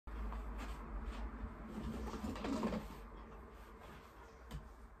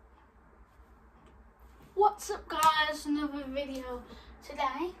What's up guys, another video.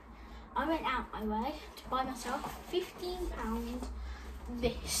 Today I went out my way to buy myself £15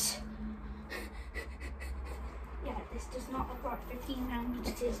 this. Yeah, this does not look like £15, but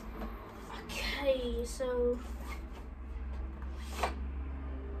it is. Okay, so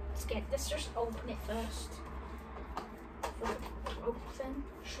let's get this, just open it first. Broken,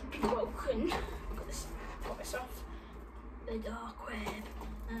 should be broken. Got this off the dark web.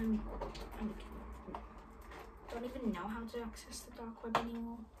 I don't even know how to access the dark web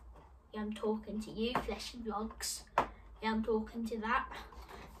anymore. Yeah, I'm talking to you, Fleshy Vlogs. Yeah, I'm talking to that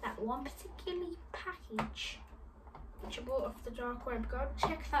one particularly package which I bought off the dark web. Go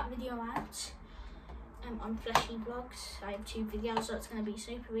check that video out on Fleshy Vlogs. I have 2 videos, so it's going to be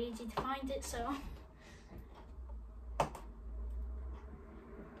super easy to find it. So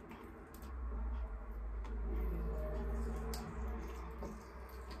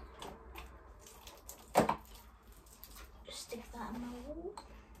stick that in my wall.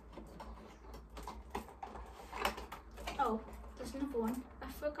 Oh, there's another one. I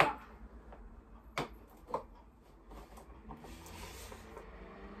forgot.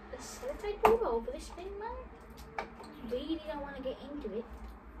 The sellotape all over this thing, man. I really don't want to get into it.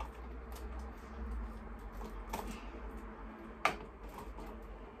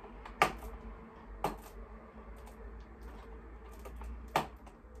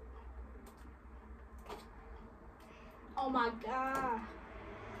 Oh my god.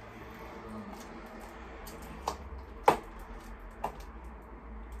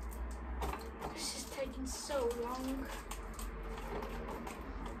 This is taking so long.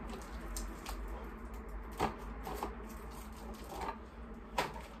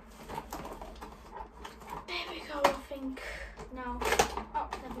 There we go, I think. No. Oh,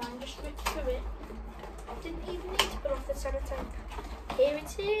 never mind, just rip through it. I didn't even need to put off the sellotape. Here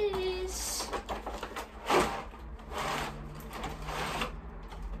it is.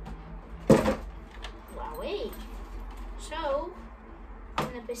 So, I'm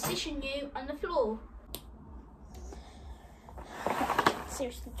going to position you on the floor.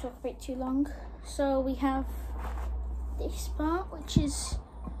 Seriously, took a bit too long. So we have this part, which is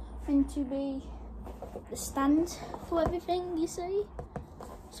meant to be the stand for everything, you see.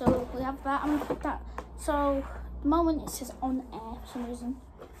 So we have that. I'm going to put that. So at the moment it says on air for some reason.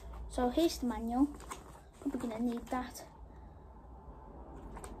 So here's the manual. Probably going to need that.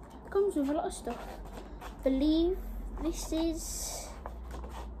 It comes with a lot of stuff. I believe this is,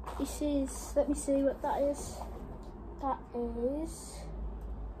 let me see what that is. That is,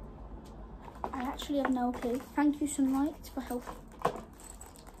 I actually have no clue. Thank you, Sunlight, for help.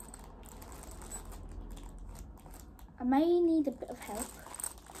 I may need a bit of help.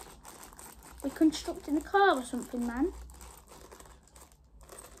 We're constructing a car or something, man.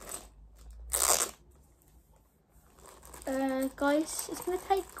 Guys, it's going to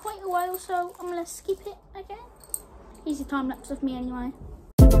take quite a while, so I'm going to skip it again. Easy time lapse of me anyway.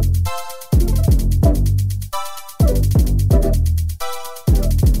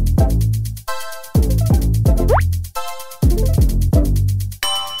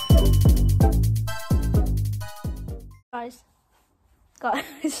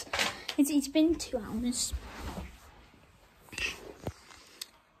 Guys, it's been 2 hours.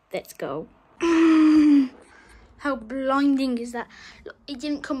 Let's go. How blinding is that? Look, it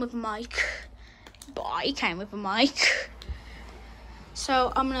didn't come with a mic, but I came with a mic.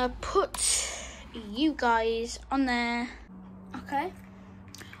 So I'm gonna put you guys on there. Okay.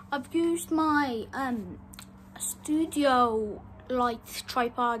 I've used my studio light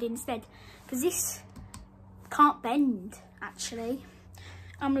tripod instead, because this can't bend actually.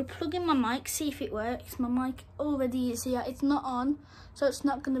 I'm gonna plug in my mic, see if it works. My mic already is here. It's not on, so it's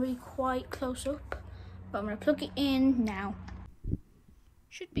not gonna be quite close up. But I'm going to plug it in now.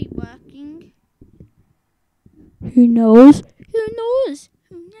 Should be working. Who knows? Who knows?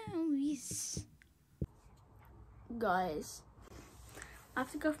 Who knows? Guys, I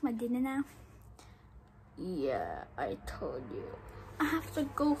have to go for my dinner now. Yeah, I told you. I have to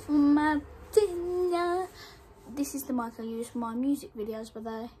go for my dinner. This is the mic I use for my music videos, by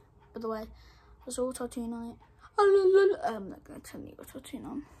the way. There's auto-tune on it. I'm not going to turn the auto-tune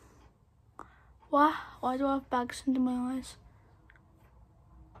on. Why do I have bags under my eyes?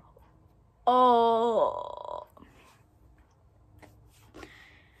 Oh,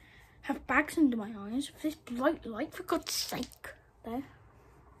 have bags under my eyes with this bright light, for God's sake. There.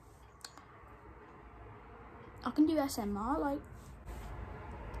 I can do SMR, like.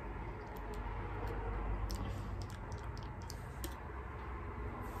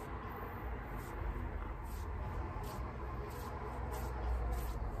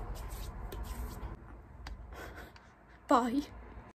 Bye.